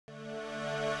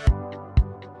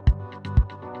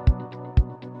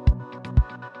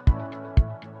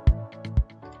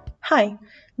Hi,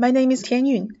 my name is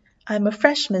Tianyun. I'm a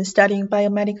freshman studying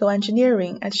biomedical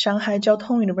engineering at Shanghai Jiao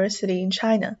Tong University in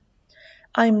China.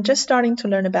 I'm just starting to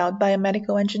learn about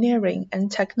biomedical engineering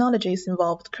and technologies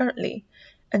involved currently,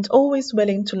 and always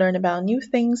willing to learn about new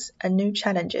things and new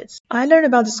challenges. I learned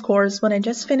about this course when I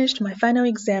just finished my final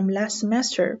exam last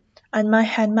semester, and my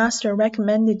headmaster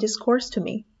recommended this course to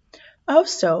me.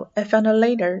 Also, I found out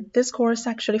later, this course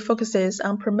actually focuses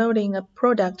on promoting a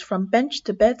product from bench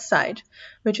to bedside,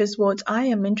 which is what I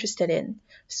am interested in.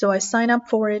 So I signed up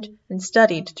for it and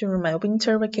studied during my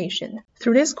winter vacation.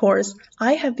 Through this course,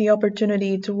 I have the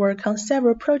opportunity to work on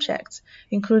several projects,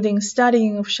 including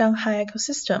studying of Shanghai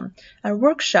ecosystem and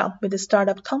workshop with the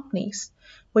startup companies,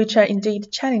 which are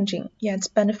indeed challenging yet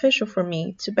beneficial for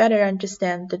me to better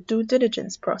understand the due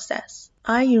diligence process.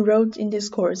 I enrolled in this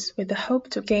course with the hope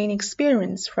to gain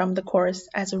experience from the course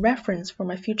as a reference for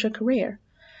my future career.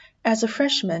 As a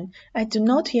freshman, I do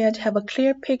not yet have a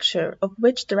clear picture of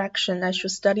which direction I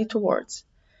should study towards.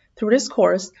 Through this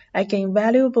course, I gain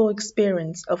valuable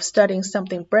experience of studying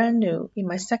something brand new in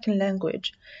my second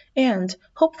language, and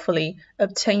hopefully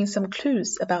obtain some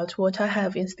clues about what I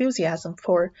have enthusiasm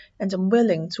for and am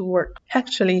willing to work.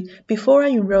 Actually, before I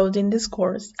enrolled in this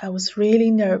course, I was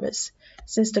really nervous,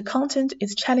 since the content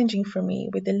is challenging for me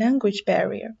with the language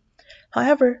barrier.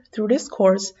 However, through this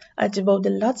course, I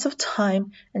devoted lots of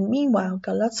time and meanwhile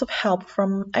got lots of help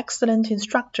from excellent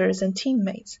instructors and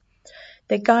teammates.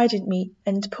 They guided me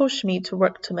and pushed me to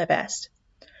work to my best.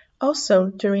 Also,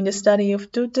 during the study of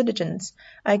due diligence,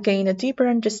 I gained a deeper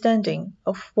understanding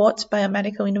of what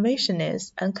biomedical innovation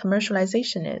is and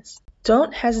commercialization is.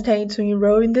 Don't hesitate to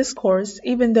enroll in this course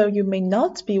even though you may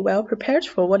not be well prepared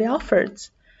for what it offers.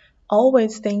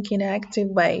 Always think in an active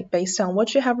way based on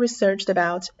what you have researched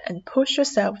about and push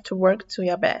yourself to work to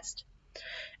your best.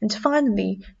 And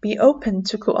finally, be open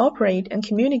to cooperate and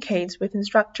communicate with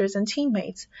instructors and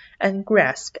teammates and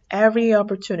grasp every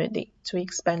opportunity to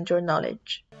expand your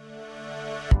knowledge.